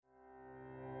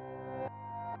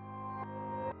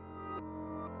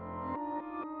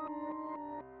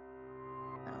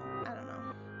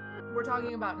We're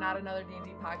talking about Not Another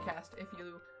D&D Podcast. If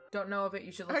you don't know of it,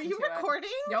 you should listen to it. Are you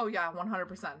recording? Oh, yeah,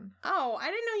 100%. Oh, I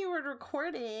didn't know you were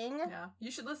recording. Yeah,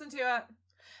 you should listen to it.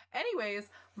 Anyways,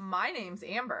 my name's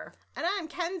Amber. And I'm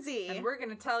Kenzie. And we're going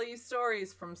to tell you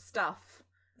stories from stuff.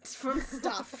 From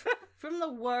stuff. From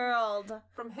the world.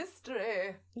 From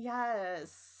history.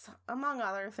 Yes. Among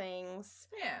other things.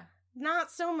 Yeah. Not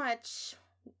so much,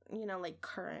 like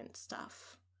current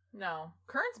stuff. No.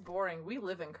 Current's boring. We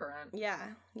live in current. Yeah.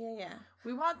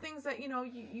 We want things that,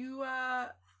 you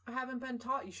haven't been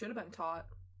taught. You should have been taught.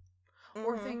 Mm-hmm.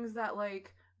 Or things that,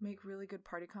 make really good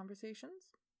party conversations.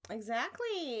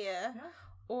 Exactly. Yeah.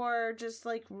 Or just,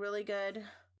 really good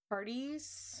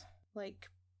parties. Like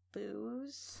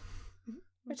booze.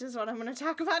 Which is what I'm going to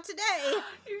talk about today.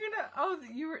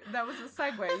 That was a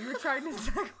segue. You were trying to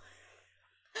segue.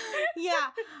 Yeah,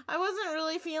 I wasn't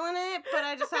really feeling it, but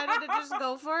I decided to just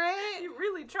go for it. You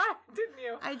really tried, didn't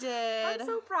you? I did. I'm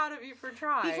so proud of you for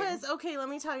trying. Because, let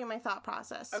me tell you my thought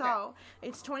process. Okay. So,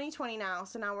 it's 2020 now,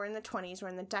 so now we're in the 20s. We're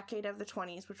in the decade of the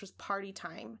 20s, which was party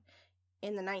time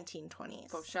in the 1920s.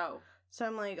 For sure. So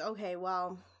I'm like, okay,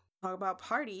 well, talk about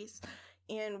parties.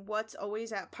 And what's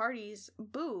always at parties?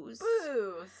 Booze.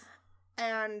 Booze.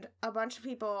 And a bunch of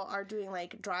people are doing,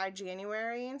 dry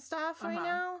January and stuff right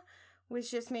now. Which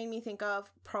just made me think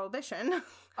of Prohibition.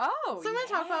 Oh, so I'm going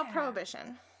to talk about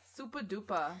Prohibition. Super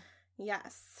duper.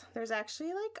 Yes. There's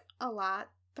actually, a lot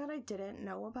that I didn't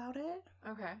know about it.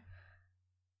 Okay.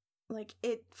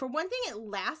 For one thing, it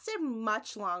lasted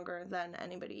much longer than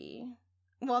anybody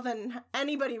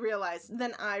realized,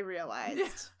 than I realized. Yeah.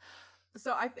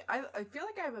 So I feel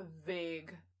like I have a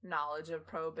vague knowledge of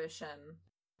Prohibition.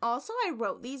 Also, I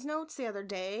wrote these notes the other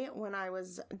day when I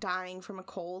was dying from a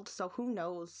cold, so who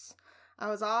knows? I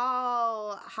was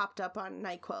all hopped up on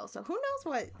NyQuil, so who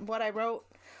knows what I wrote?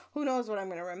 Who knows what I'm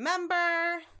going to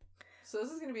remember? So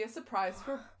this is going to be a surprise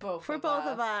for both of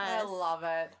us. I love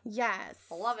it. Yes.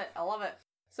 I love it.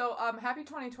 So, happy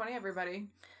 2020, everybody.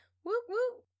 Whoop,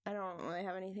 whoop. I don't really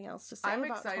have anything else to say I'm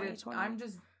about excited.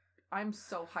 2020. I'm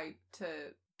so hyped to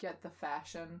get the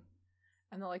fashion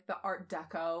and the Art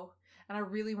Deco. And I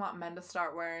really want men to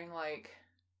start wearing,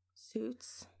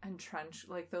 suits. And trench,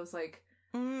 those,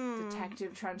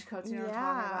 detective trench coats, you know what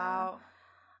I'm talking about?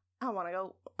 I want to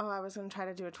go. Oh, I was going to try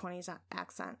to do a 20s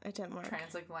accent. It didn't work.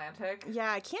 Transatlantic?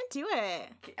 Yeah, I can't do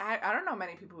it. I don't know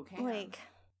many people who can.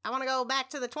 I want to go back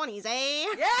to the 20s, eh?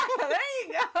 Yeah, there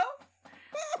you go.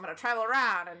 I'm going to travel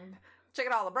around and check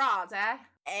out all the broads, eh?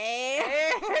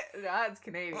 Eh? No, it's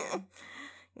Canadian.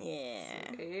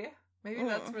 Yeah. See? Maybe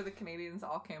that's where the Canadians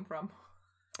all came from.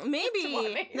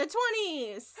 Maybe. The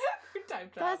 20s. Time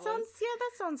travelers.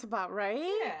 That sounds about right.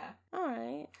 Yeah. All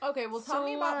right. Okay, well, tell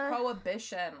me about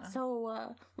Prohibition.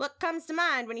 So, what comes to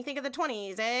mind when you think of the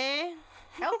 20s, eh?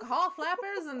 Alcohol,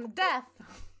 flappers, and death.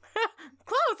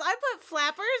 Close. I put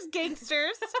flappers,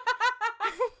 gangsters,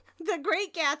 The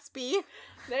Great Gatsby.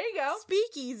 There you go.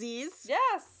 Speakeasies.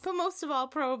 Yes. But most of all,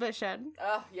 Prohibition.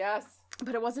 Oh, yes.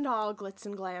 But it wasn't all glitz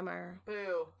and glamour.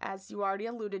 Boo. As you already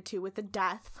alluded to with the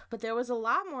death. But there was a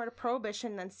lot more to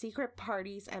Prohibition than secret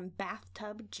parties and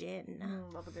bathtub gin.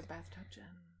 Love a good bathtub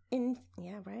gin.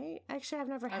 Yeah, right? Actually, I've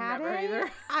never had it.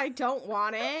 Either. I don't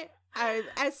want it.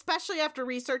 Especially after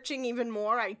researching even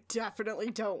more, I definitely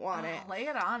don't want it. Lay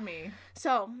it on me.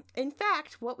 So, in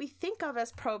fact, what we think of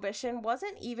as Prohibition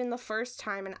wasn't even the first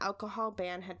time an alcohol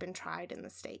ban had been tried in the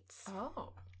States.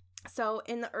 Oh. So,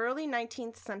 in the early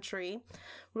 19th century,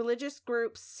 religious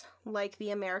groups like the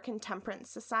American Temperance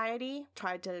Society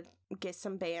tried to get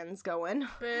some bans going.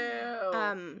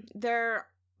 Boo. They're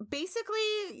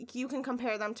basically, you can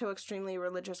compare them to extremely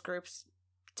religious groups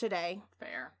today.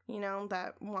 Fair.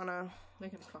 That want to... They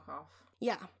can fuck off.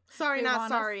 Yeah. Sorry, not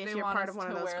sorry if you're part of one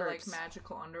of those wear, groups.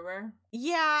 Magical underwear?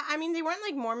 Yeah, I mean, they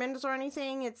weren't Mormons or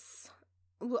anything. It's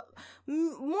more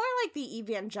like the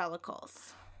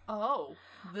evangelicals. Oh,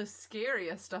 the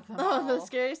scariest of them all. Oh, the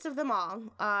scariest of them all.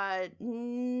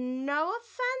 No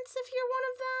offense if you're one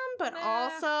of them, but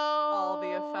also... all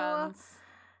the offense.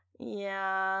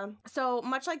 Yeah. So,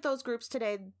 much like those groups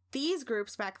today, these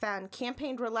groups back then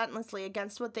campaigned relentlessly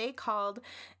against what they called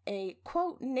a,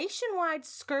 quote, nationwide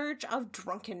scourge of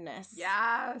drunkenness.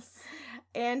 Yes.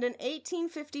 And in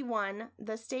 1851,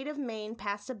 the state of Maine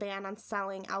passed a ban on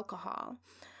selling alcohol.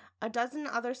 A dozen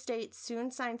other states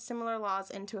soon signed similar laws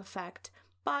into effect,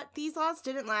 but these laws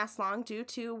didn't last long due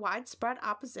to widespread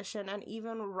opposition and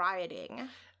even rioting.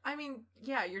 I mean,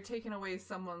 yeah, you're taking away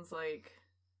someone's,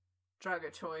 drug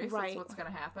of choice. Right. That's what's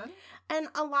going to happen. And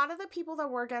a lot of the people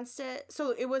that were against it,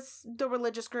 so it was the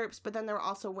religious groups, but then there were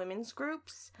also women's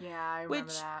groups. Yeah, I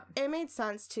remember that. It made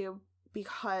sense, too,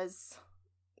 because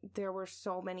there were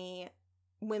so many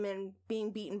women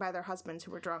being beaten by their husbands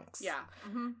who were drunks. Yeah.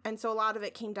 Mm-hmm. And so a lot of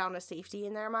it came down to safety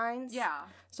in their minds. Yeah.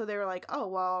 So they were like, oh,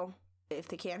 well, if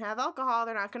they can't have alcohol,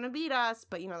 they're not going to beat us.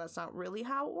 But, that's not really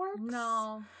how it works.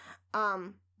 No.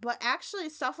 But actually,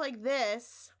 stuff like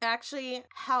this actually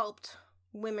helped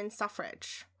women's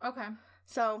suffrage. Okay.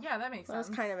 So yeah, that makes sense. That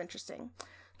was kind of interesting.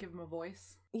 Give them a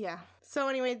voice. Yeah. So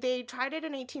anyway, they tried it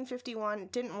in 1851.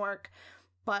 Didn't work.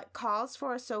 But calls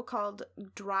for a so-called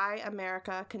dry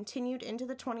America continued into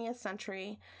the 20th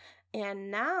century.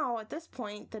 And now, at this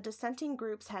point, the dissenting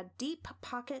groups had deep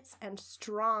pockets and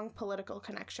strong political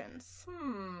connections.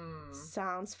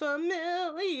 Sounds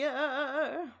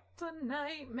familiar. It's a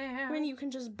nightmare. When you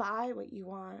can just buy what you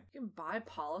want. You can buy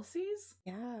policies?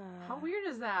 Yeah. How weird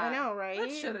is that? I know, right?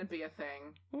 That shouldn't be a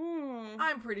thing.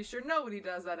 I'm pretty sure nobody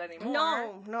does that anymore.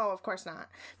 No, of course not.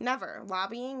 Never.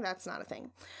 Lobbying, that's not a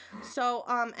thing. So,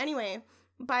 anyway,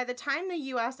 by the time the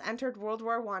U.S. entered World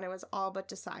War I, it was all but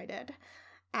decided.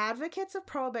 Advocates of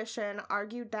Prohibition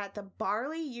argued that the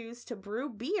barley used to brew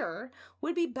beer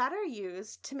would be better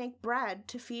used to make bread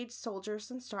to feed soldiers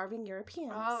and starving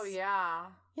Europeans. Oh, yeah.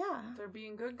 Yeah. They're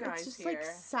being good guys it's just here. like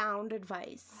sound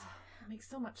advice. It makes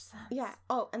so much sense. Yeah.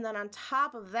 Oh, and then on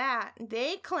top of that,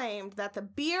 they claimed that the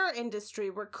beer industry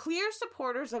were clear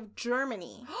supporters of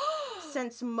Germany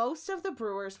since most of the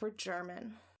brewers were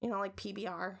German. Like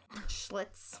PBR,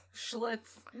 Schlitz.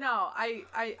 No,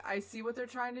 I see what they're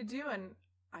trying to do, and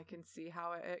I can see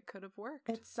how it could have worked.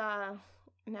 It's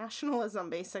nationalism,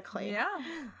 basically. Yeah.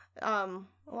 A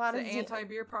lot of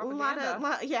anti-beer propaganda. A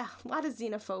lot of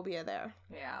xenophobia there.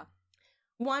 Yeah.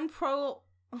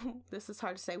 This is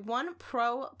hard to say. One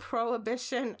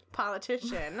pro-prohibition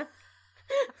politician.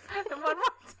 One more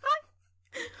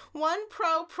time. One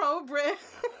pro-Brit.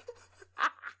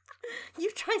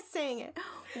 You try saying it.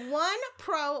 One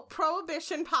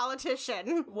pro-prohibition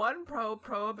politician. One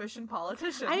pro-prohibition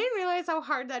politician. I didn't realize how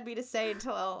hard that'd be to say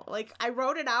until, I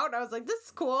wrote it out and I was like, this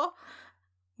is cool.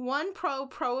 One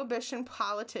pro-prohibition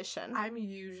politician. I'm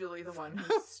usually the one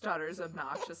who stutters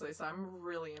obnoxiously, so I'm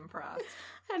really impressed.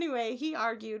 Anyway, he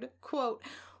argued, quote,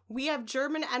 "We have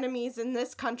German enemies in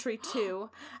this country too,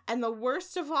 and the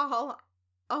worst of all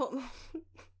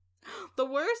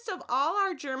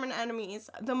our German enemies,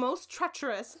 the most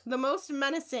treacherous, the most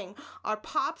menacing, are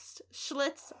Pabst,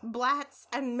 Schlitz, Blatz,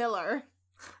 and Miller."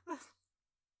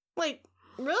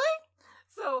 Really?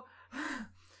 So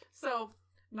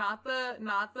not the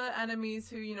enemies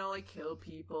who, kill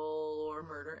people or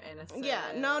murder innocents.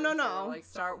 Yeah, no. Or,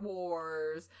 start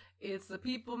wars. It's the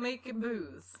people making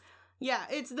booze. Yeah,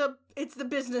 it's the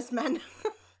businessmen.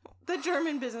 The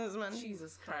German businessmen.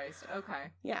 Jesus Christ.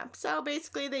 Okay. Yeah, so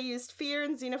basically they used fear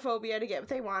and xenophobia to get what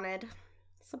they wanted.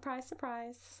 Surprise,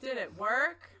 surprise. Did it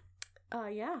work?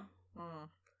 Yeah.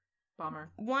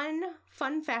 Bummer. One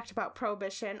fun fact about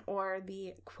Prohibition, or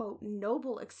the, quote,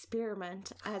 noble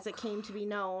experiment, as it came to be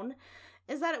known,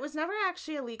 is that it was never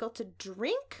actually illegal to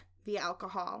drink the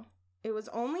alcohol. It was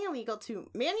only illegal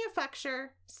to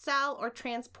manufacture, sell, or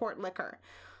transport liquor.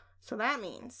 So that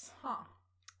means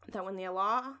that when the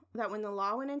law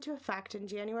went into effect in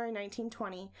January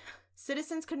 1920,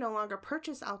 citizens could no longer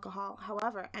purchase alcohol.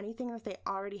 However, anything that they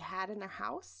already had in their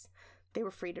house, they were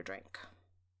free to drink.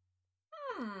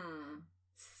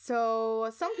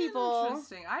 So some people...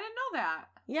 Interesting. I didn't know that.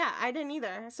 Yeah, I didn't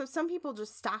either. So some people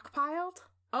just stockpiled.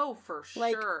 Oh, for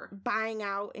sure. Buying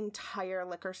out entire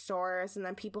liquor stores, and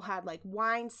then people had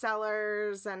wine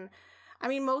cellars, and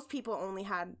most people only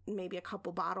had maybe a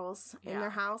couple bottles in their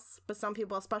house, but some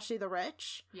people, especially the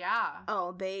rich, they had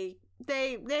a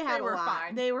lot.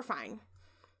 Fine. They were fine.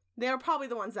 They were probably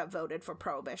the ones that voted for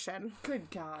Prohibition.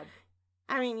 Good God.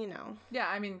 Yeah,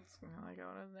 it's like how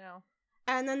it is now.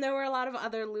 And then there were a lot of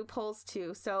other loopholes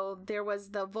too. So there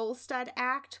was the Volstead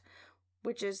Act,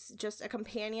 which is just a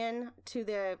companion to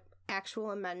the actual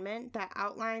amendment that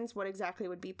outlines what exactly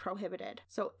would be prohibited.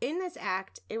 So in this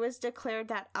act, it was declared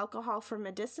that alcohol for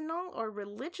medicinal or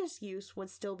religious use would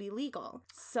still be legal.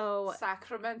 So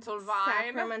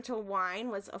sacramental wine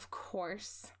was, of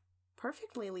course,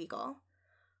 perfectly legal.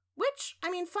 Which,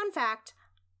 fun fact,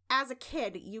 as a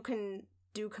kid, you can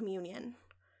do communion.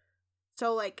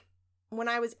 So, when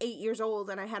I was 8 years old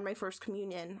and I had my first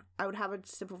communion, I would have a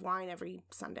sip of wine every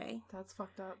Sunday. That's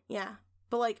fucked up. Yeah.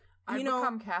 But, I'd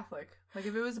become Catholic. If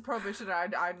it was a prohibition,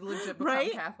 I'd legit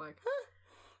become Catholic.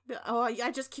 Oh,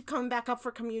 I just keep coming back up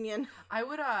for communion. I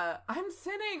would, I'm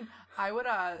sinning. I would,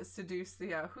 seduce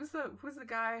the, who's the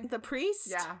guy? The priest?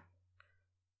 Yeah.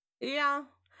 Yeah.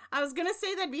 I was gonna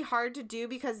say that'd be hard to do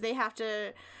because they have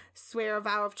to swear a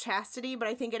vow of chastity, but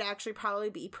I think it'd actually probably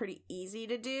be pretty easy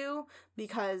to do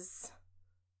because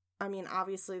I mean,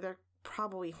 obviously they're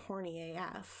probably horny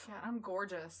AF. Yeah, I'm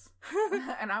gorgeous.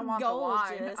 And I want the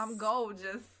wine. I'm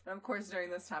gorgeous. And of course,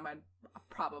 during this time, I'd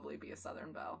probably be a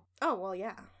Southern belle. Oh, well,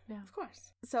 yeah. Yeah. Of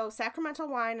course. So Sacramental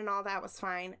wine and all that was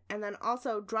fine. And then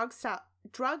also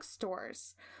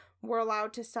drugstores were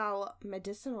allowed to sell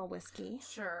medicinal whiskey.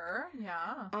 Sure,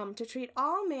 yeah. To treat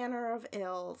all manner of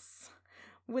ills.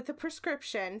 With a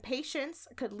prescription, patients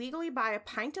could legally buy a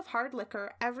pint of hard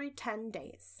liquor every 10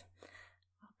 days.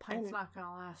 A pint's not going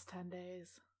to last 10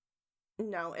 days.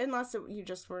 No, unless you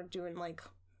just were doing, like,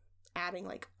 adding,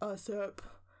 like, a sip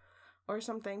or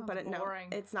something. But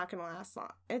it's not going to last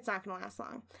long. It's not going to last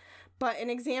long. But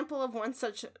an example of one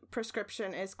such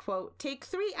prescription is, quote, take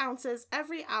 3 ounces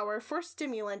every hour for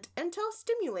stimulant until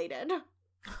stimulated.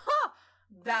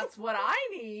 That's what I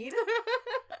need.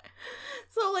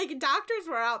 So, like, doctors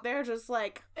were out there just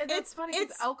like... It's funny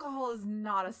because alcohol is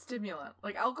not a stimulant.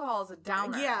 Like, alcohol is a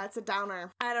downer. Yeah, it's a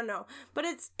downer. I don't know. But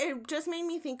it just made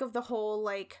me think of the whole,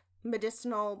 like,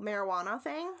 medicinal marijuana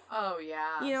thing. Oh,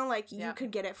 yeah. You know, like, you could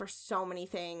get it for so many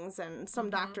things, and some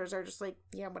doctors are just like,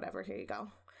 yeah, whatever, here you go.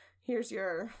 Here's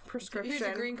your prescription. Here's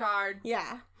your green card.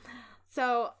 Yeah.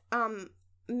 So,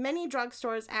 many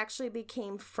drugstores actually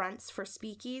became fronts for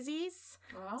speakeasies.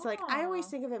 Oh. So, like, I always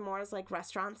think of it more as, like,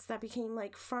 restaurants that became,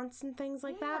 like, fronts and things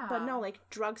like that. But no, like,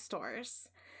 drugstores.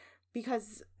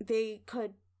 Because they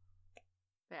could...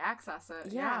 They access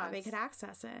it. Yeah, they could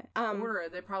access it. Order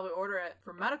it. They probably order it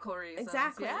for medical reasons.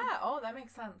 Exactly. Yeah. Oh, that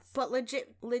makes sense. But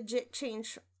legit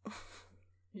change...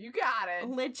 You got it.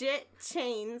 Legit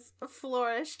chains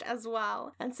flourished as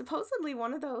well. And supposedly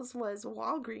one of those was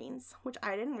Walgreens, which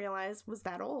I didn't realize was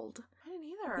that old. I didn't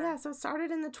either. Yeah, so it started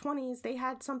in the 1920s. They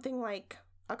had something like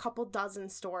a couple dozen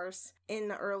stores in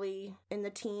the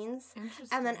teens. Interesting.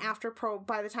 And then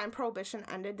by the time Prohibition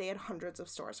ended, they had hundreds of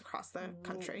stores across the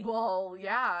country. Well,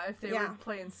 yeah, if they were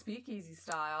playing speakeasy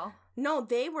style. No,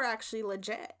 they were actually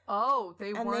legit. Oh,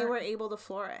 they were. And they were able to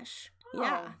flourish. Oh,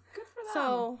 yeah. Good for them.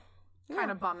 So... Kind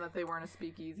of bummed that they weren't a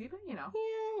speakeasy, but you know.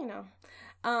 Yeah, you know.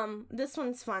 This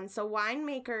one's fun. So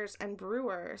winemakers and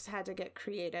brewers had to get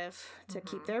creative to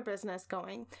keep their business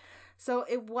going. So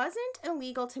it wasn't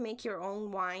illegal to make your own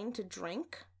wine to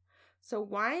drink. So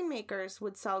winemakers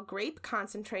would sell grape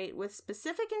concentrate with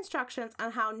specific instructions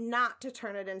on how not to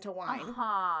turn it into wine.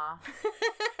 Uh-huh.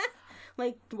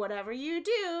 Like, whatever you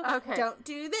do, don't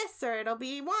do this or it'll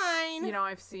be wine. You know,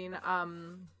 I've seen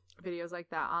videos like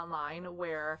that online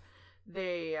where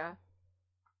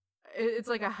it's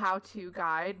like a how-to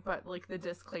guide, but like the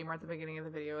disclaimer at the beginning of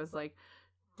the video is like,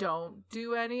 don't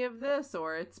do any of this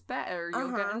or it's bad or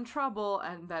you'll get in trouble,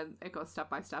 and then it goes step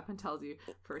by step and tells you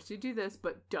first you do this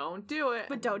but don't do it,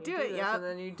 and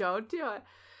then you don't do it.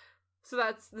 So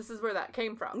this is where that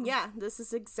came from. Yeah, this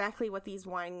is exactly what these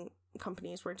wine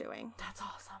companies were doing. That's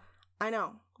awesome. I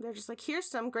know. They're just like, here's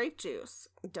some grape juice.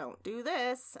 Don't do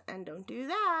this and don't do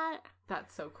that.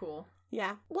 That's so cool.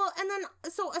 Yeah. Well, and then,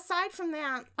 so aside from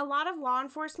that, a lot of law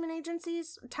enforcement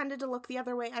agencies tended to look the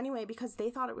other way anyway because they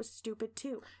thought it was stupid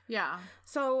too. Yeah.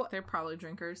 So. They're probably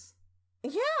drinkers.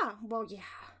 Yeah. Well, yeah.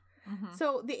 Mm-hmm.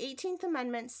 So the 18th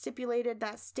Amendment stipulated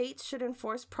that states should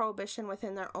enforce prohibition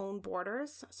within their own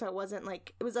borders. So it wasn't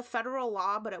like, it was a federal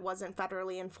law, but it wasn't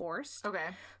federally enforced. Okay.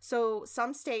 So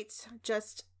some states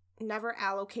just never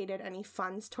allocated any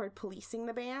funds toward policing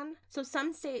the ban. So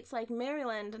some states like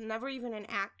Maryland never even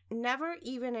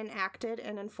enacted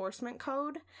an enforcement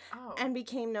code and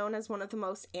became known as one of the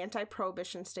most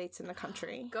anti-prohibition states in the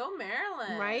country. Go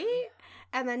Maryland! Right?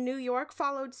 And then New York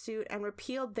followed suit and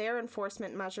repealed their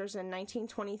enforcement measures in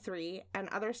 1923, and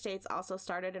other states also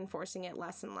started enforcing it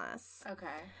less and less. Okay.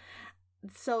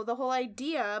 So the whole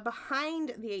idea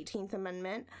behind the 18th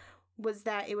Amendment was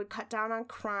that it would cut down on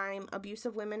crime, abuse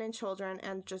of women and children,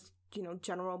 and just, you know,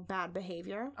 general bad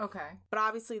behavior. Okay. But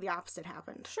obviously the opposite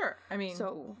happened. Sure. I mean,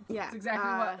 so, yeah.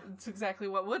 It's exactly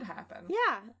what would happen.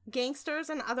 Yeah. Gangsters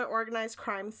and other organized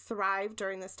crime thrived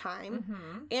during this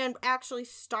time and actually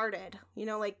started. You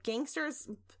know, like gangsters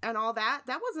and all that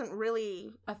wasn't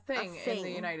really a thing in the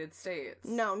United States.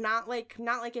 No, not like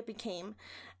it became.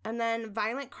 And then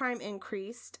violent crime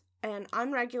increased. And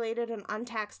unregulated and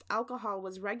untaxed alcohol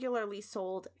was regularly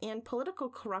sold, and political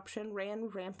corruption ran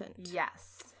rampant.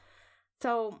 Yes.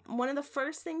 So one of the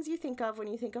first things you think of when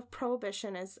you think of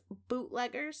prohibition is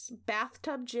bootleggers,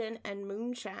 bathtub gin, and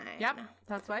moonshine. Yep,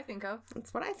 that's what I think of.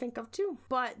 That's what I think of, too.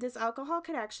 But this alcohol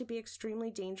could actually be extremely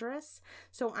dangerous.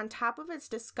 So on top of its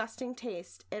disgusting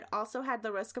taste, it also had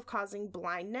the risk of causing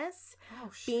blindness,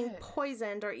 being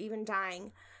poisoned, or even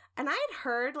dying. And I had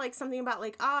heard, like, something about,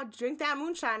 like, drink that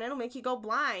moonshine, it'll make you go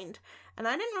blind. And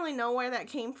I didn't really know where that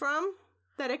came from.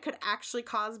 that it could actually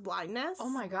cause blindness. Oh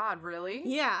my god, really?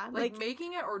 Yeah. Like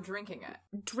making it or drinking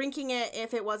it? Drinking it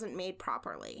if it wasn't made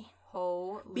properly.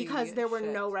 Holy Because there were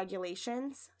shit. no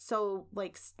regulations. So,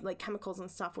 like chemicals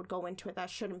and stuff would go into it that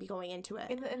shouldn't be going into it.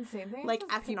 And the insane thing like is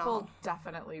ethanol. People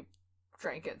definitely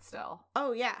drank it still.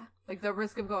 Oh, yeah. Like, the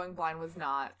risk of going blind was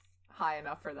not high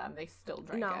enough for them. They still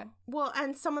drank it. Well,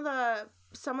 and some of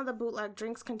the bootleg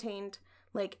drinks contained,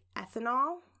 like,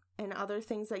 ethanol and other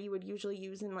things that you would usually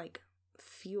use in, like,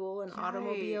 fuel and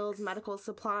automobiles, medical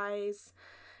supplies.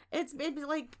 It'd be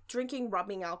like drinking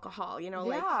rubbing alcohol, you know?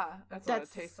 Yeah, like, that's what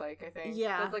it tastes like, I think.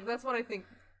 Yeah. That's what I think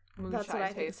moonshine That's what I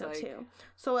think tastes so, like. too.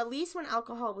 So at least when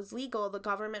alcohol was legal, the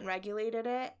government regulated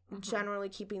it, generally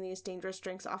keeping these dangerous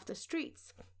drinks off the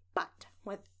streets. But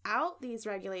without these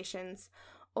regulations,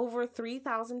 over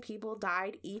 3,000 people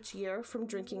died each year from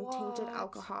drinking tainted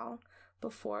alcohol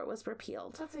before it was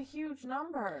repealed. That's a huge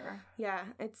number. Yeah,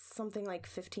 it's something like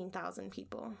 15,000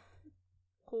 people.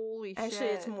 Holy shit. Actually,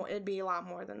 it's more. It'd be a lot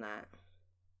more than that.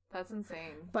 That's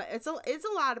insane. But it's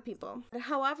a lot of people.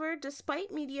 However,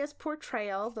 despite media's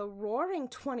portrayal, the Roaring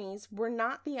 20s were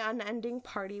not the unending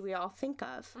party we all think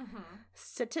of.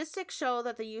 Statistics show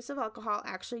that the use of alcohol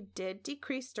actually did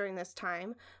decrease during this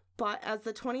time, but as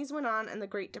the 20s went on and the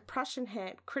Great Depression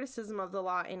hit, criticism of the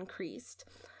law increased.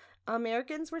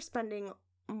 Americans were spending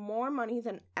more money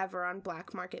than ever on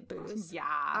black market booze. Yeah.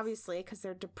 Obviously, because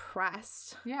they're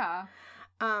depressed. Yeah.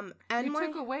 And you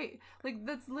took away, like,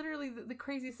 that's literally the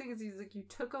craziest thing is he's like, you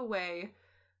took away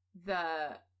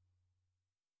the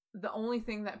only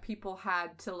thing that people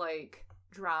had to, like,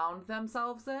 drown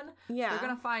themselves in. Yeah. They're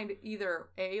gonna find either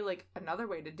A, like, another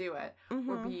way to do it,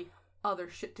 or B, other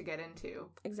shit to get into.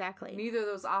 Exactly. Neither of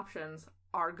those options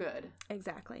are good.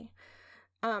 Exactly.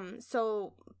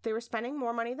 So they were spending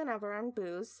more money than ever on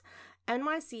booze.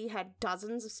 NYC had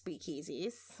dozens of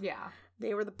speakeasies. Yeah.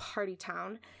 They were the party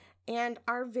town. And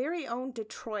our very own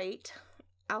Detroit,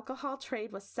 alcohol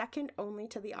trade was second only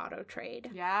to the auto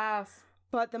trade. Yes.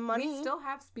 But the money... We still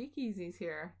have speakeasies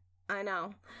here. I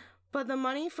know. But the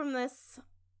money from this,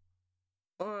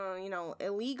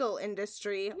 illegal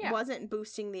industry wasn't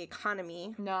boosting the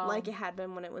economy like it had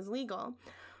been when it was legal.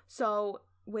 So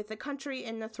with the country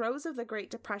in the throes of the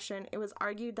Great Depression, it was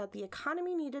argued that the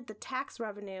economy needed the tax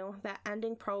revenue that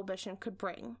ending prohibition could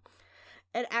bring.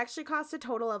 It actually cost a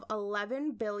total of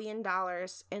 $11 billion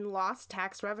in lost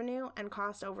tax revenue and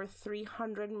cost over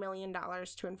 $300 million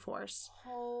to enforce.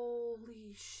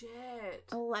 Holy shit.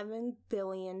 $11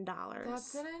 billion.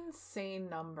 That's an insane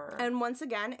number. And once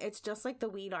again, it's just like the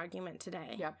weed argument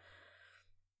today.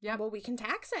 Yep. Well, we can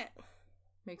tax it.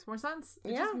 Makes more sense.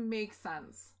 It just makes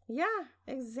sense. Yeah,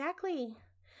 exactly.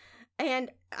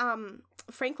 And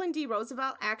Franklin D.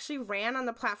 Roosevelt actually ran on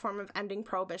the platform of ending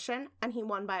prohibition, and he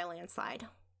won by a landslide.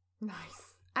 Nice.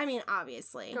 I mean,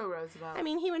 obviously. Go Roosevelt. I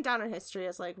mean, he went down in history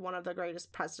as, like, one of the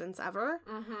greatest presidents ever.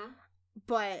 Mm-hmm.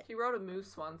 But... He rode a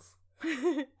moose once.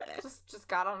 just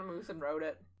got on a moose and rode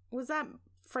it. Was that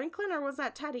Franklin or was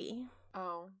that Teddy?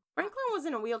 Oh. Franklin was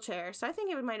in a wheelchair, so I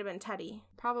think it might have been Teddy.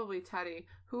 Probably Teddy.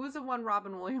 Who was the one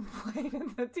Robin Williams played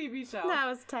in the TV show? That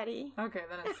was Teddy. Okay,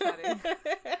 then it's Teddy.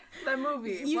 The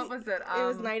movie. What was it? It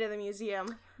was Night of the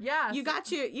Museum. Yeah. You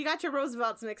got your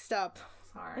Roosevelts mixed up.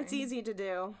 Sorry. It's easy to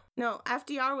do. No,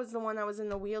 FDR was the one that was in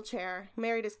the wheelchair.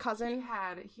 Married his cousin.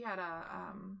 He had a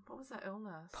what was that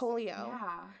illness? Polio.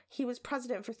 Yeah. He was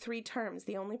president for 3 terms.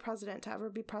 The only president to ever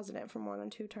be president for more than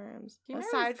 2 terms. He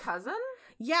married his cousin?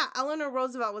 Yeah, Eleanor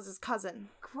Roosevelt was his cousin.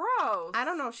 Gross. I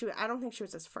don't think she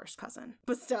was his first cousin,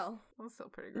 but still. That's still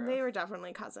pretty gross. They were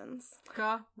definitely cousins.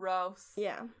 Gross.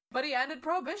 Yeah. But he ended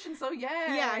prohibition, so yay.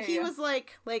 Yeah, he was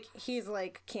he's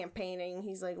campaigning.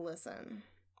 He's like, listen,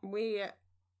 we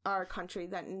are a country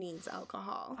that needs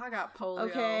alcohol. I got polio.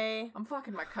 Okay. I'm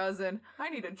fucking my cousin. I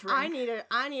need a drink.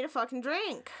 I need a fucking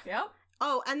drink. Yep.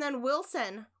 Oh, and then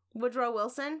Woodrow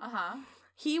Wilson. Uh-huh.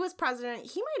 He was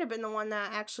president. He might have been the one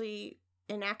that actually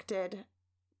enacted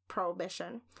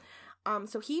prohibition.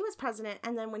 So he was president,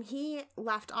 and then when he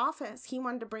left office, he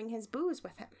wanted to bring his booze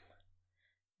with him.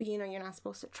 But you're not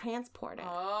supposed to transport it.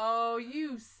 Oh,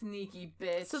 you sneaky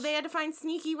bitch. So they had to find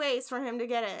sneaky ways for him to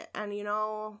get it. And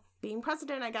being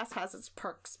president, I guess, has its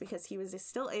perks because he was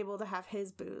still able to have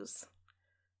his booze.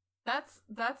 That's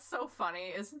so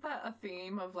funny. Isn't that a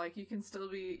theme of, like, you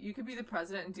could be the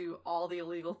president and do all the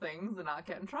illegal things and not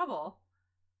get in trouble?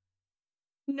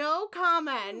 No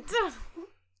comment.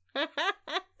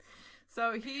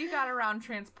 So he got around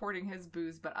transporting his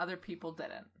booze, but other people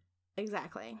didn't.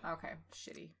 Exactly. Okay,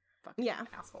 shitty. Fucking Yeah.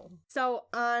 asshole. So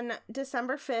on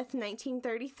December 5th,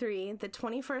 1933, the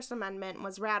 21st Amendment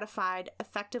was ratified,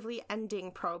 effectively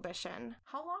ending Prohibition.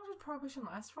 How long did Prohibition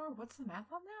last for? What's the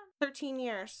math on that? 13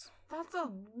 years. That's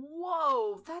a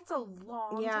long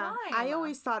time. I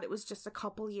always thought it was just a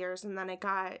couple years, and then it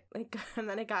got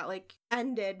like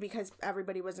ended because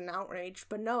everybody was in outrage.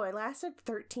 But no, it lasted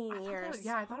 13 years.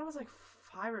 I thought it was like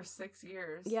 5 or 6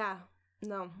 years. Yeah,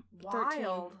 no, Wild. 13.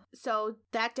 So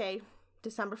that day,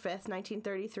 December 5th,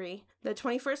 1933, the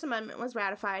 21st Amendment was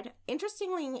ratified.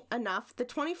 Interestingly enough, the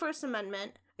 21st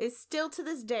Amendment is still to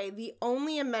this day the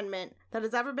only amendment that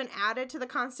has ever been added to the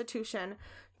Constitution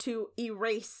to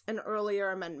erase an earlier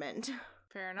amendment.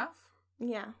 Fair enough.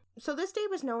 Yeah. So this day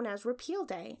was known as Repeal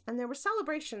Day, and there were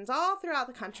celebrations all throughout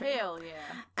the country. Hell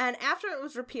yeah. And after it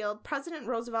was repealed, President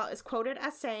Roosevelt is quoted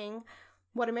as saying,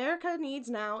 "What America needs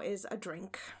now is a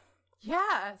drink."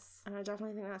 Yes. And I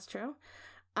definitely think that's true.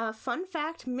 Fun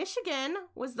fact, Michigan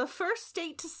was the first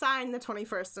state to sign the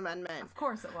 21st Amendment. Of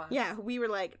course it was. Yeah, we were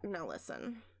like, no,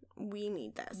 listen, we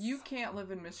need this. You can't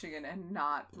live in Michigan and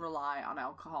not rely on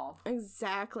alcohol.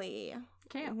 Exactly.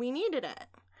 Can't. We needed it.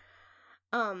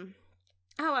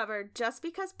 However, just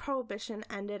because Prohibition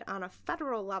ended on a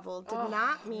federal level did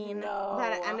not mean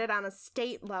that it ended on a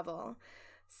state level.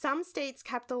 Some states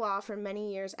kept the law for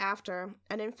many years after,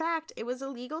 and in fact, it was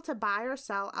illegal to buy or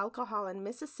sell alcohol in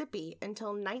Mississippi until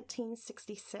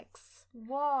 1966.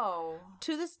 Whoa.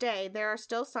 To this day, there are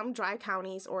still some dry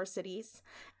counties or cities,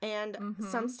 and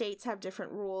some states have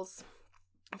different rules.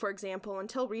 For example,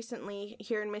 until recently,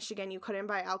 here in Michigan, you couldn't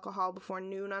buy alcohol before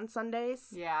noon on Sundays.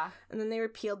 Yeah. And then they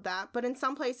repealed that. But in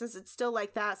some places, it's still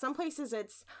like that. Some places,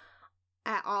 it's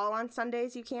at all on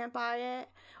Sundays, you can't buy it.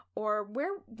 Or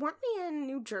weren't we in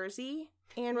New Jersey?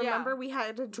 And remember, we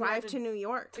had to drive to New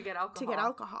York to get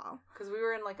alcohol. Because we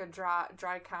were in like a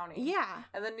dry county. Yeah.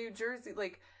 And then New Jersey,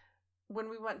 like when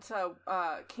we went to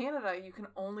Canada, you can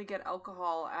only get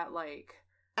alcohol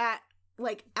at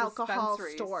alcohol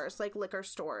stores, like liquor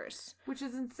stores. Which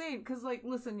is insane, because, like,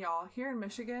 listen, y'all, here in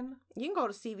Michigan... You can go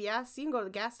to CVS, you can go to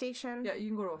the gas station. Yeah, you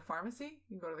can go to a pharmacy,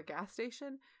 you can go to the gas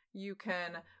station, you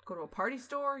can go to a party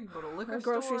store, you can go to a liquor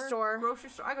store. Grocery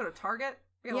store. I go to Target.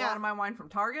 I get a lot of my wine from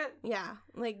Target. Yeah,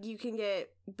 like, you can get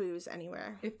booze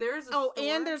anywhere. If there's a store...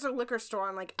 and there's a liquor store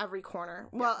on, like, every corner.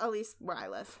 Well, at least where I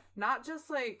live. Not just,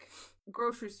 like,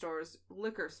 grocery stores,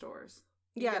 liquor stores.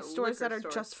 Yeah, stores that are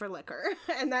just for liquor.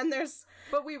 And then there's...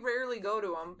 But we rarely go to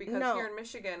them because here in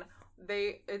Michigan,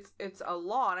 it's a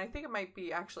law, and I think it might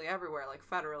be actually everywhere, like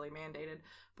federally mandated,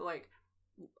 but like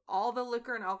all the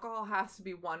liquor and alcohol has to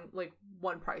be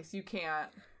one price. You can't...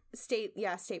 State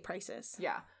prices.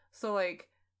 Yeah. So like,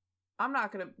 I'm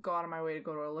not going to go out of my way to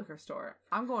go to a liquor store.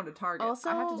 I'm going to Target. Also,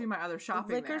 I have to do my other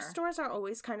shopping liquor stores are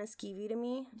always kind of skeevy to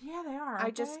me. Yeah, they are.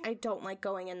 I don't like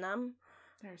going in them.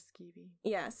 They're skeevy.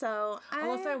 Yeah, so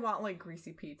unless I want like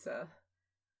greasy pizza.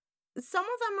 Some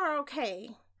of them are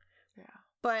okay. Yeah.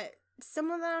 But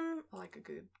some of them like a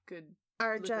good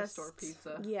are liquor just store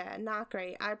pizza. Yeah, not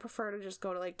great. I prefer to just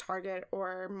go to like Target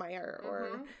or Meijer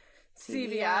or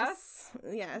CVS.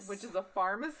 Yes. Which is a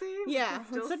pharmacy? Yeah,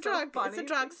 it's a drug. It's a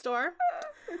drugstore.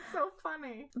 It's so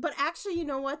funny. But actually, you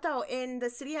know what though? In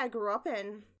the city I grew up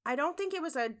in, I don't think it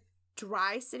was a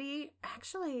dry city.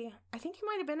 Actually, I think it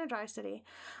might have been a dry city.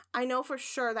 I know for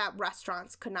sure that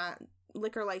restaurants could not,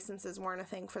 liquor licenses weren't a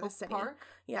thing for the city. Park?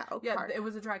 Yeah, Oak Park. It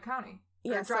was a dry county.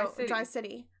 Yeah, dry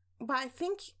city. But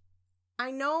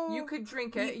I know you could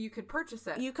drink it, you could purchase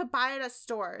it. You could buy it at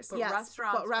stores. But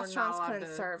restaurants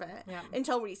couldn't serve it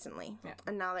until recently. Yeah.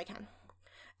 And now they can.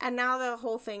 And now the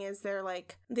whole thing is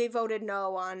they voted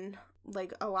no on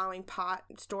like allowing pot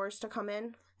stores to come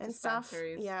in and stuff.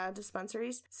 Yeah,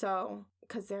 dispensaries. So,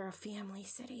 because they're a family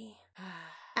city.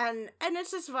 And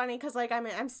it's just funny because like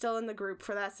I'm still in the group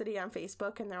for that city on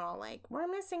Facebook, and they're all like, we're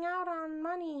missing out on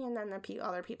money, and then the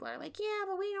other people are like, yeah,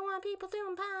 but we don't want people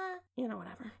doing pot,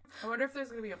 whatever. I wonder if there's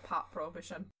gonna be a pot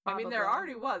prohibition. Probably. I mean, there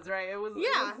already was, right? It was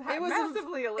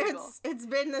massively illegal. It's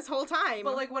been this whole time.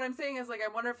 But like what I'm saying is like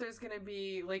I wonder if there's gonna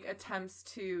be like attempts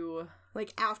to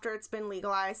like after it's been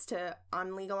legalized to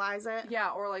unlegalize it. Yeah,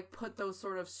 or like put those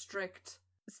sort of strict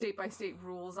state-by-state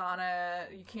rules on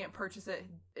it. You can't purchase it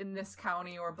in this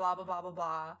county or blah, blah, blah, blah,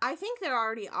 blah. I think there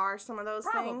already are some of those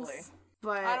things.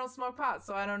 But I don't smoke pot,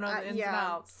 so I don't know the ins and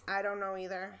outs. I don't know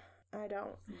either. I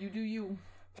don't. You do you.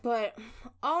 But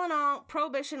all in all,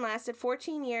 Prohibition lasted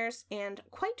 14 years and,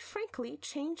 quite frankly,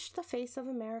 changed the face of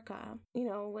America.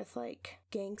 With like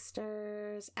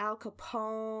gangsters, Al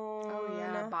Capone. Oh,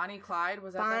 yeah. Bonnie Clyde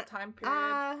was at that time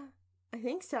period. I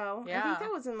think so. Yeah. I think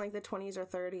that was in like the 20s or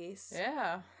 30s.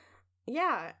 Yeah.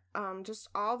 Yeah. Just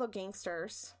all the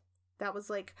gangsters That was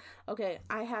like, okay,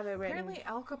 I have it written. Apparently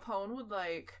Al Capone would,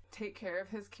 like, take care of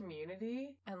his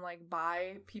community and, like,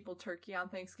 buy people turkey on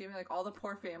Thanksgiving. Like, all the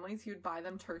poor families, he would buy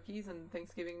them turkeys and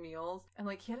Thanksgiving meals. And,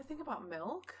 like, he had to think about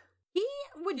milk. He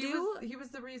was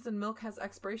the reason milk has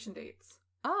expiration dates.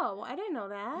 Oh, I didn't know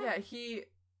that.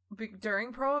 Yeah,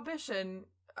 during Prohibition,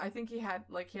 I think he had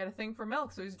a thing for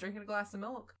milk, so he was drinking a glass of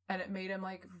milk, and it made him,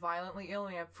 like, violently ill,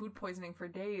 and he had food poisoning for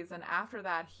days. And after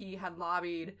that, he had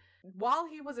lobbied, while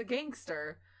he was a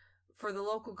gangster, for the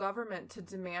local government to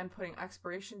demand putting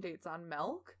expiration dates on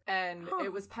milk, and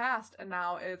it was passed, and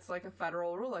now it's, like, a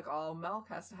federal rule, like, all milk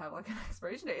has to have, like, an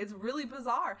expiration date. It's really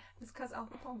bizarre. It's because Al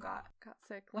Capone got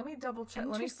sick. Let me double check.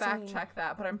 Let me fact check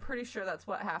that, but I'm pretty sure that's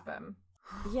what happened.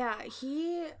 Yeah,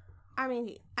 I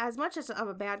mean, as much as of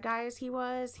a bad guy as he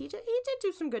was, he did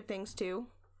do some good things, too.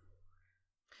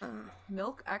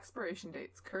 Milk expiration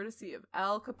dates, courtesy of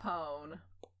Al Capone.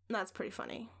 That's pretty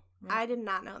funny. Yeah. I did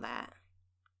not know that.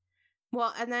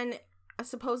 Well, and then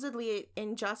supposedly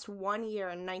in just 1 year,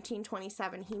 in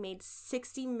 1927, he made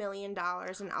 $60 million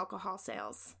in alcohol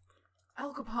sales.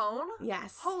 Al Capone?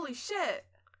 Yes. Holy shit.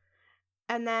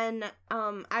 And then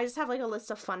I just have like a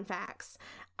list of fun facts.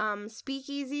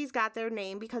 Speakeasies got their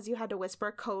name because you had to whisper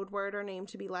a code word or name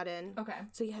to be let in. Okay.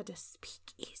 So you had to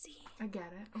speak easy. I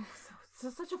get it. Oh, so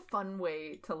such a fun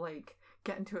way to, like,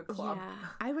 get into a club. Yeah.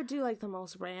 I would do, like, the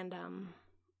most random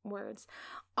words.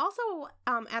 Also,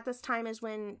 at this time is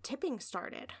when tipping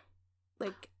started.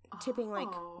 Like, tipping,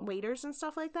 like, waiters and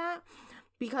stuff like that.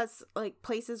 Because, like,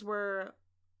 places were,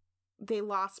 they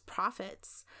lost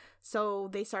profits. So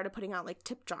they started putting out, like,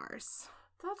 tip jars.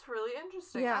 That's really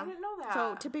interesting. Yeah. I didn't know that.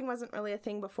 So tipping wasn't really a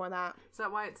thing before that. Is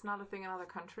that why it's not a thing in other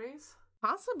countries?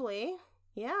 Possibly.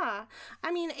 Yeah.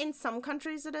 I mean, in some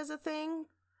countries it is a thing.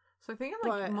 So I think in,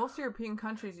 like, most European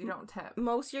countries you don't tip.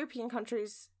 Most European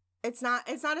countries, it's not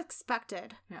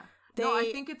expected. Yeah. No,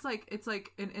 I think it's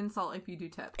like an insult if you do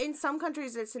tip. In some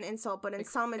countries it's an insult, but in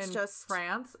some it's just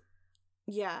France.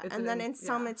 Yeah, and then in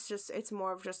some it's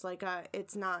more of just like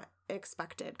it's not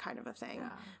expected kind of a thing.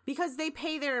 Yeah. Because they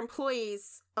pay their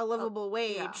employees a livable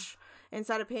wage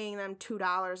instead of paying them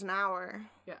 $2 an hour.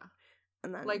 Yeah.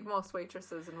 And then, like most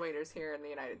waitresses and waiters here in the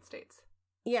United States.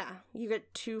 Yeah, you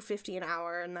get $2.50 an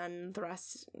hour, and then the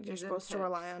rest you're supposed to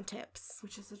rely on tips,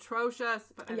 which is atrocious.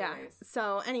 But anyways. Yeah.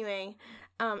 So anyway,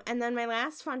 and then my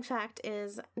last fun fact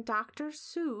is Dr.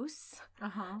 Seuss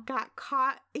got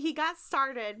caught. He got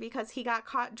started because he got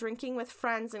caught drinking with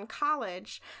friends in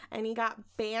college, and he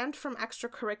got banned from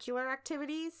extracurricular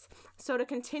activities. So to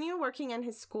continue working in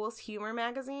his school's humor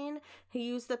magazine, he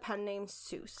used the pen name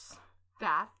Seuss.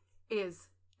 That is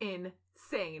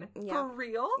insane. Yeah. For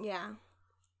real? Yeah.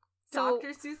 So, Dr.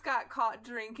 Seuss got caught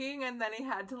drinking, and then he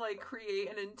had to, like, create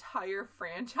an entire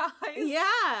franchise.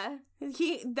 Yeah.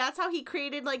 That's how he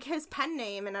created, like, his pen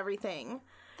name and everything.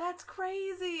 That's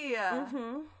crazy.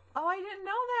 Mm-hmm. Oh, I didn't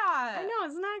know that. I know,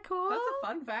 isn't that cool? That's a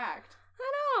fun fact.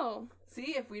 I know.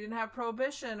 See, if we didn't have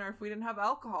Prohibition or if we didn't have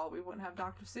alcohol, we wouldn't have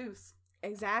Dr. Seuss.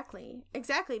 Exactly,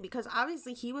 because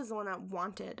obviously he was the one that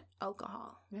wanted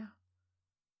alcohol. Yeah.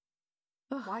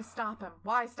 Ugh. Why stop him?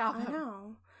 Why stop him? I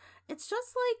know. It's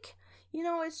just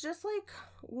like,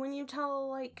 when you tell,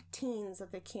 like, teens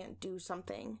that they can't do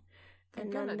something,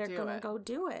 and then they're gonna go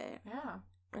do it. Yeah.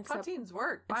 That's how teens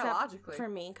work, biologically. For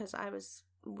me, because I was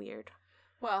weird.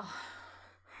 Well,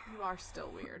 you are still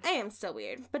weird. I am still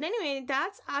weird. But anyway,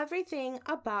 that's everything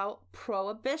about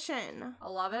Prohibition. I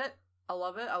love it. I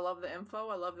love it. I love the info.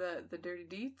 I love the dirty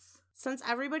deets. Since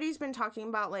everybody's been talking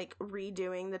about, like,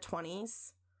 redoing the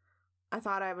 20s, I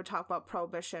thought I would talk about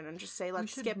Prohibition and just say,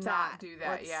 let's skip that. Do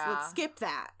that, Let's skip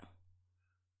that.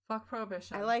 Fuck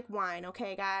Prohibition. I like wine,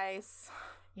 okay, guys?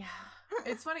 Yeah.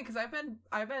 It's funny because I've been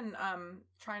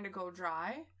trying to go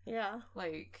dry. Yeah.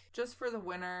 Like, just for the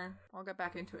winter. I'll get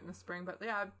back into it in the spring. But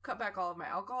yeah, I've cut back all of my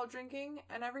alcohol drinking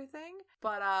and everything.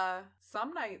 But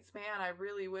some nights, man, I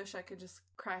really wish I could just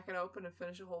crack it open and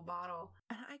finish a whole bottle.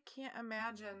 And I can't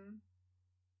imagine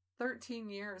 13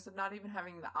 years of not even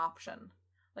having the option.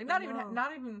 Like, not even,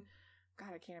 God,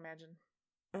 I can't imagine.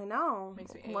 I know.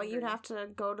 Makes me angry. Well, you'd have to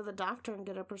go to the doctor and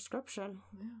get a prescription.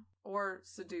 Yeah. Or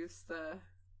seduce the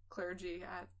clergy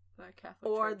at the Catholic Church.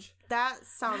 Or that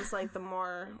sounds like the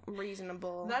more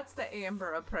reasonable. That's the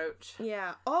Amber approach.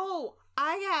 Yeah. Oh,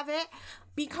 I have it.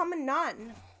 Become a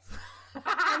nun.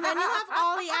 And then you have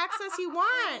all the access you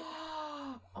want.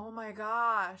 Oh my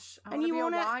gosh. And you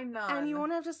won't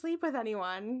have to sleep with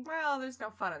anyone. Well, there's no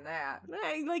fun in that.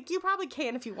 Like, you probably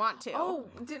can if you want to. Oh,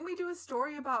 didn't we do a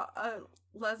story about a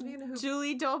lesbian who...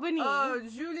 Julie d'Aubigny. Oh,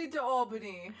 Julie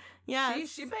d'Aubigny. Yeah.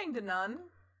 She banged a nun.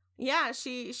 Yeah,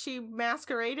 she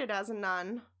masqueraded as a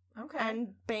nun. Okay.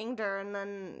 And banged her and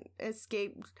then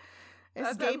escaped then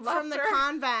from the left her.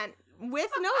 convent.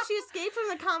 She escaped from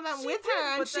the convent She with did, her,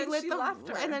 and but she then lit she left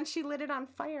her. and then she lit it on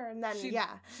fire, and then she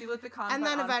lit the convent and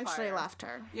then on eventually fire. left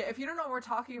her. Yeah, if you don't know what we're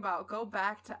talking about, go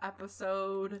back to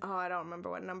episode. Oh, I don't remember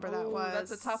what number that was.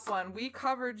 That's a tough one. We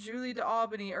covered Julie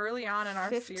d'Aubigny early on in our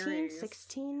 15, series.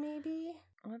 16 maybe.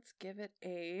 Let's give it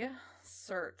a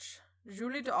search.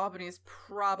 Julie d'Aubigny is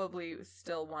probably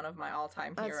still one of my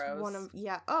all-time heroes.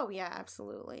 Oh yeah,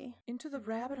 absolutely. Into the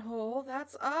Rabbit Hole,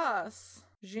 that's us.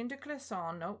 Jean de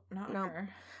Clisson, nope, not her.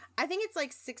 I think it's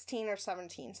like 16 or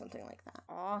 17, something like that.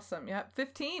 Awesome, yep,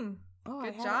 15. Oh,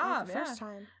 Good I job, the first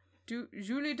time.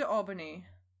 Julie d'Aubigny,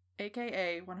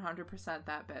 aka 100%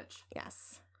 that bitch.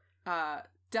 Yes.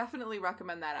 Definitely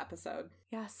recommend that episode.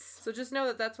 Yes. So just know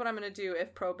that that's what I'm going to do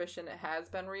if Prohibition has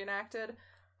been reenacted.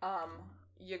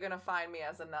 You're going to find me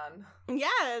as a nun.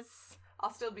 Yes.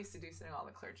 I'll still be seducing all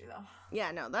the clergy, though. Yeah,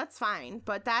 no, that's fine.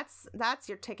 But that's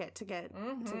your ticket to get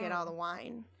all the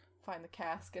wine. Find the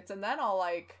caskets. And then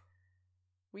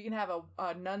we can have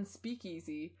a nun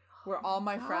speakeasy where all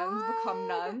my friends become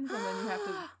nuns, and then you have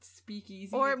to speak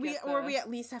easy. Or we at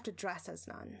least have to dress as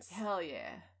nuns. Hell yeah.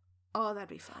 Oh, that'd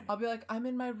be fun. I'll be like, I'm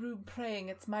in my room praying.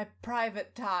 It's my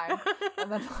private time.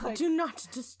 And then do not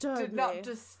disturb me. Do not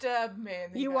disturb me.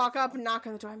 And you walk up and knock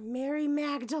on the door. Mary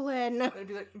Magdalene. And I'd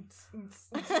be like,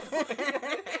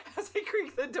 as I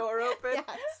creak the door open.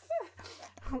 Yes.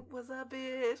 What's up,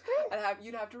 bitch? And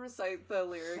you'd have to recite the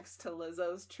lyrics to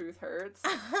Lizzo's Truth Hurts.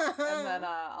 And then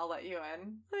I'll let you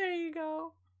in. There you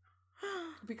go.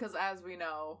 Because as we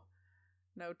know,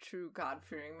 no true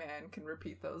God-fearing man can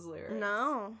repeat those lyrics.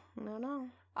 No.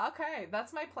 Okay,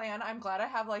 that's my plan. I'm glad I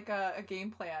have a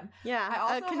game plan. Yeah, I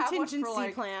also a contingency have one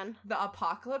for, plan. The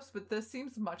apocalypse, but this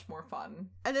seems much more fun.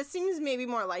 And this seems maybe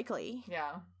more likely.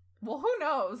 Yeah. Well, who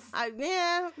knows?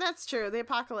 Yeah, that's true. The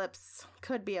apocalypse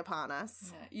could be upon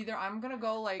us. Yeah, either I'm gonna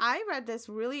go I read this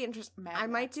really interesting. I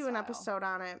might do an style. episode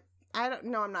on it. I don't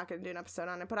know. I'm not going to do an episode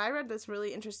on it, but I read this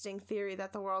really interesting theory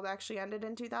that the world actually ended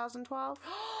in 2012.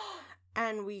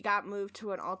 And we got moved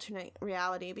to an alternate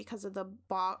reality because of the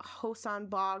Hosan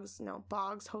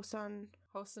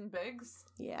Biggs?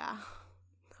 Yeah.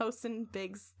 Hosan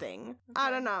Biggs thing. Okay. I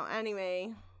don't know.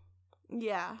 Anyway.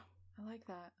 Yeah. I like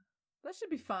that. That should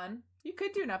be fun. You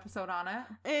could do an episode on it.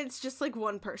 It's just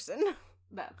one person.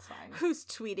 That's fine. Who's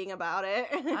tweeting about it.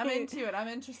 I'm into it. I'm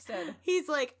interested. He's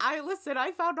like,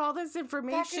 I found all this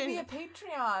information. That could be a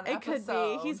Patreon It episode.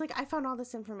 could be. He's like, I found all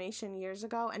this information years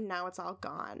ago, and now it's all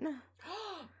gone.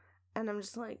 And I'm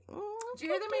just like, do you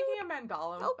hear they're making a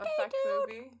Mandela effect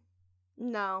movie?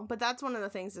 No, but that's one of the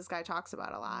things this guy talks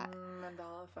about a lot.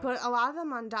 Mandela effect. But a lot of the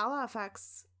Mandela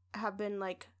effects have been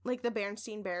like the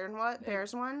Bernstein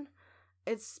Bears one.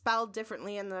 It's spelled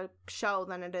differently in the show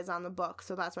than it is on the book,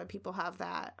 so that's why people have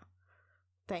that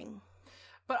thing.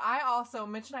 But I also,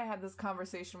 Mitch and I had this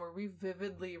conversation where we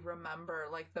vividly remember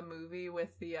the movie with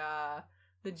the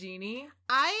genie.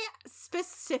 I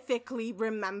specifically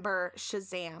remember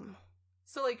Shazam.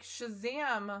 So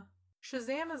Shazam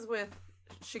is with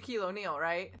Shaquille O'Neal,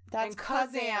 right? That's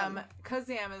and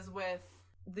Kazam is with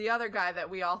the other guy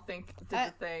that we all think did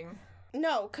the thing.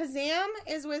 No, Kazam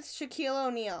is with Shaquille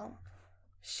O'Neal.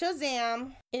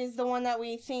 Shazam is the one that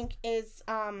we think is,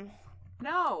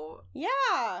 No.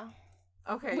 Yeah.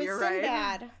 Okay, with you're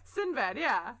Sinbad. right. Sinbad,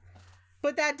 yeah.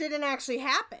 But that didn't actually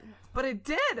happen. But it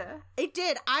did. It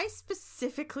did. I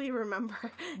specifically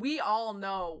remember. We all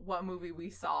know what movie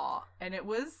we saw, and it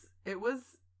was...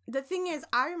 The thing is,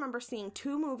 I remember seeing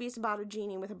 2 movies about a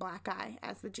genie with a black guy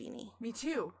as the genie. Me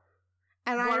too.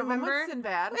 And one I remember of them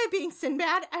was Sinbad. it being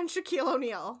Sinbad and Shaquille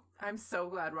O'Neal. I'm so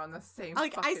glad we're on the same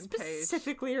fucking I page.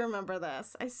 specifically remember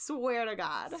this. I swear to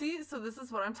God. See, so this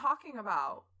is what I'm talking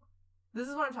about.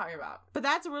 But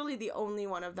that's really the only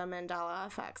one of the Mandela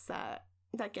effects that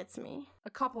gets me. A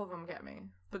couple of them get me,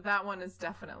 but that one is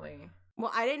definitely...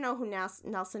 Well, I didn't know who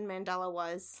Nelson Mandela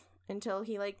was until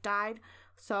he died,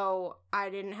 so I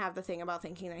didn't have the thing about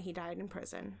thinking that he died in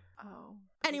prison. Oh.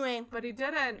 Anyway. But he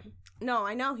didn't. No,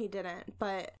 I know he didn't,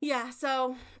 but yeah,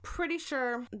 so pretty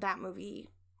sure that movie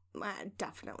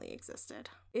definitely existed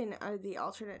in the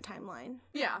alternate timeline.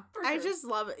 Yeah, for I sure. just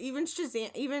love it. Even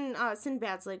Shazam, even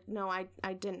Sinbad's no, I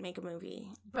didn't make a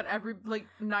movie. But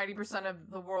 90% of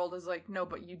the world is no,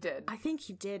 but you did. I think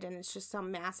he did, and it's just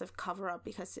some massive cover-up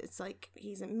because it's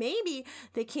maybe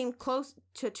they came close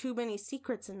to too many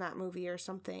secrets in that movie or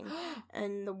something,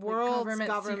 and the world's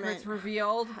government secrets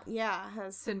revealed. Yeah,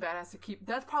 Sinbad has to keep...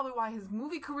 That's probably why his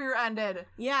movie career ended.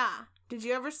 Yeah. Did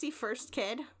you ever see First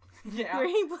Kid? Yeah. Where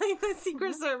he played the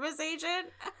Secret Service agent?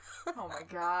 Oh my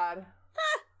God.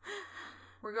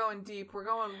 We're going deep. We're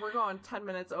going 10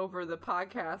 minutes over the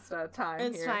podcast time.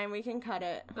 It's fine. We can cut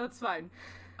it. That's fine.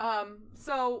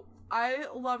 So I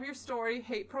love your story.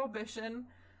 Hate prohibition.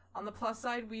 On the plus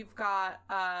side, we've got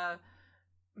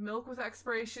milk with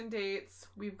expiration dates.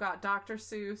 We've got Dr.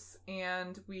 Seuss,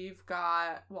 and we've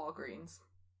got Walgreens.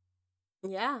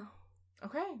 Yeah.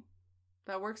 Okay,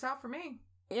 that works out for me.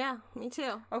 Yeah, me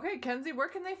too. Okay, Kenzie, where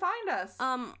can they find us?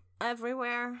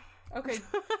 Everywhere. Okay,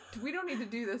 we don't need to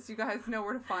do this. You guys know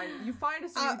where to find it. You find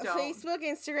us or you don't. Facebook,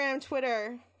 Instagram,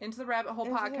 Twitter. Into the Rabbit Hole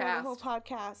Podcast. The Rabbit Hole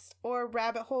Podcast. Or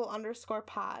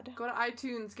rabbithole_pod. Go to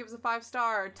iTunes, give us a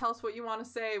 5-star, tell us what you want to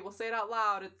say. We'll say it out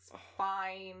loud. It's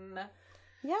fine.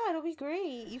 Yeah, it'll be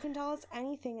great. You can tell us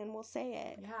anything and we'll say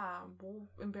it. Yeah, we'll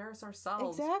embarrass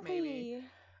ourselves. Exactly. Maybe.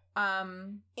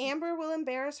 Amber will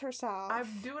embarrass herself. I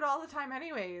do it all the time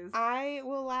anyways. I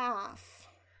will laugh.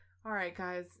 All right,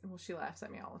 guys. Well, she laughs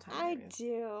at me all the time. I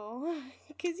do.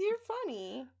 Because you're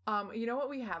funny. You know what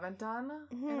we haven't done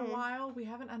in a while? We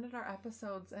haven't ended our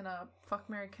episodes in a Fuck,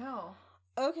 Marry, Kill.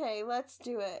 Okay, let's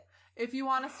do it. If you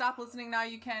want to stop listening now,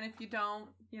 you can. If you don't,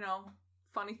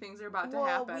 funny things are about to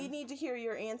happen. Well, we need to hear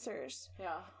your answers.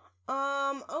 Yeah.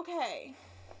 Okay.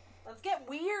 Let's get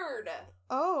weird.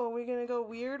 Oh, we're gonna go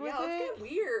weird with it? Yeah, let's get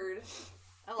weird.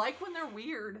 I like when they're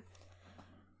weird.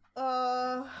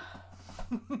 I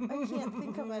can't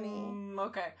think of any.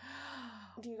 Okay.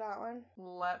 Do you got one?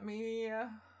 Let me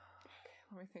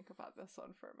think about this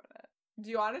one for a minute. Do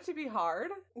you want it to be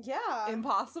hard? Yeah.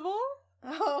 Impossible?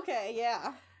 Okay,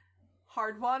 yeah.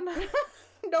 Hard one?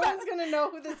 No one's gonna know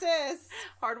who this is.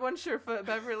 Hard one, Surefoot,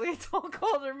 Beverly, Tall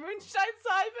Calder, Moonshine,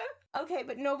 Simon. Okay,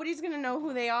 but nobody's gonna know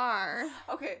who they are.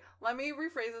 Okay, let me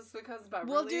rephrase this because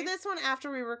Beverly... We'll do this one after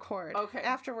we record. Okay.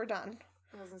 After we're done.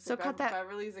 So cut that.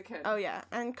 Beverly's a kid. Oh yeah,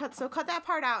 and cut that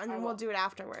part out, and then we'll do it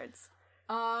afterwards.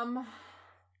 I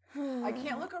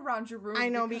can't look around your room. I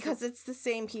know because it's the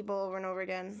same people over and over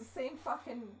again. It's the same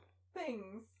fucking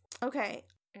things. Okay.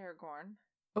 Aragorn.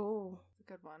 Oh, a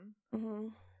good one. Mm-hmm.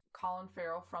 Colin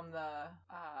Farrell from the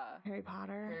Harry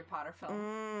Potter film.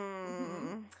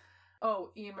 Mm-hmm.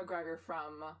 Oh, Ian McGregor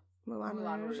from Moulin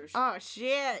Rouge. Oh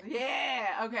shit!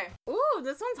 Yeah. Okay. Ooh,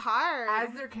 this one's hard.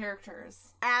 As their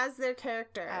characters.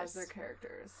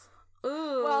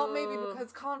 Ooh. Well, maybe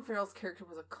because Colin Farrell's character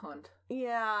was a cunt.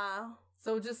 Yeah.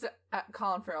 So just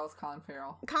Colin Farrell's Colin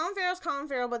Farrell. Colin Farrell's Colin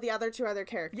Farrell, but the other two other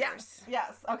characters.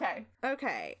 Yes. Okay.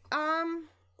 Okay.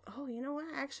 Oh, you know what?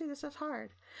 Actually, this is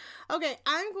hard. Okay,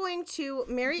 I'm going to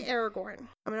marry Aragorn.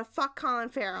 I'm gonna fuck Colin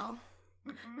Farrell.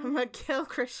 I'm gonna kill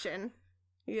Christian,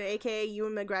 aka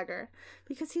Ewan McGregor,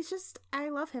 because I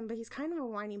love him, but he's kind of a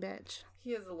whiny bitch.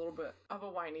 He is a little bit of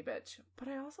a whiny bitch, but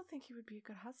I also think he would be a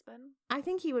good husband. I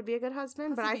think he would be a good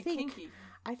husband, but I think kinky.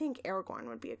 I think Aragorn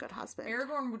would be a good husband.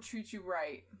 Aragorn would treat you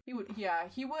right. He would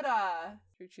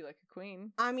treat you like a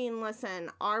queen. I mean,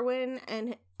 listen, Arwen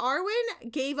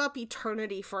gave up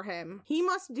eternity for him. He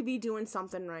must be doing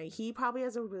something right. He probably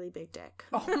has a really big dick.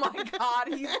 Oh my god,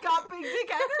 he's got big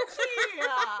dick energy.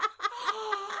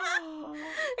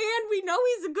 And we know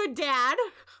he's a good dad.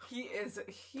 He is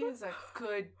a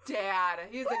good dad.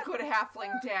 He's a good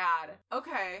halfling dad.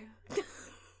 Okay.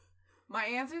 My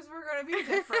answers were going to be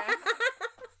different.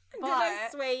 Did I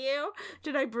sway you?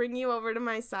 Did I bring you over to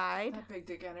my side? That big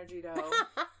dick energy, though.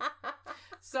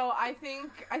 So I think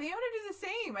I'm going to do the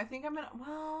same. I think I'm going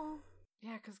to,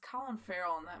 yeah, because Colin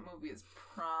Farrell in that movie is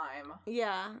prime.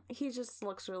 Yeah, he just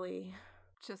looks really...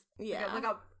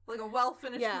 Like a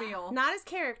well-finished meal. Not his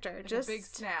character, like just a big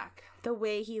snack. The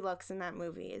way he looks in that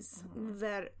movie is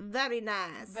very, very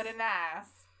nice. Very nice.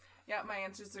 Yeah, my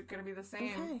answers are going to be the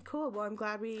same. Okay, cool. Well, I'm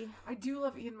glad I do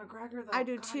love Ian McGregor, though. I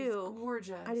do, too. He's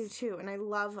gorgeous. I do, too. And I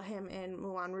love him in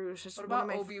Moulin Rouge. It's one of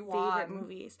my favorite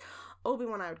movies.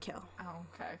 Obi-Wan I would kill. Oh,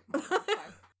 okay.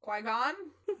 Qui-Gon?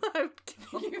 I would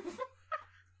kill you.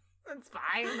 That's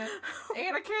fine.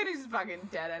 Anakin is fucking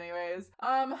dead anyways.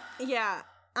 Yeah.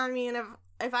 I mean,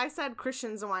 if I said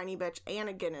Christian's a whiny bitch,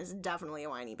 Anakin is definitely a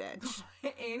whiny bitch.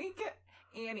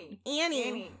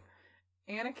 Annie.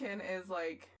 Anakin is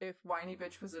like, if whiny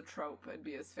bitch was a trope, it'd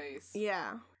be his face.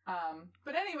 Yeah.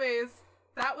 But anyways,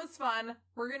 that was fun.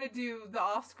 We're gonna do the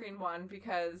off-screen one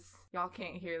because y'all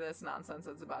can't hear this nonsense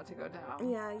that's about to go down.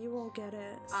 Yeah, you won't get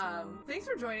it. So. Thanks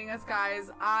for joining us,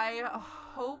 guys. I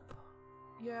hope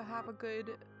you have a good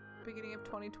beginning of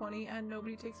 2020 and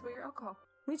nobody takes away your alcohol.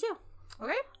 Me too.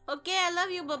 Okay? Okay, I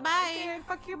love you. Bye-bye. Okay,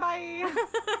 fuck you, bye.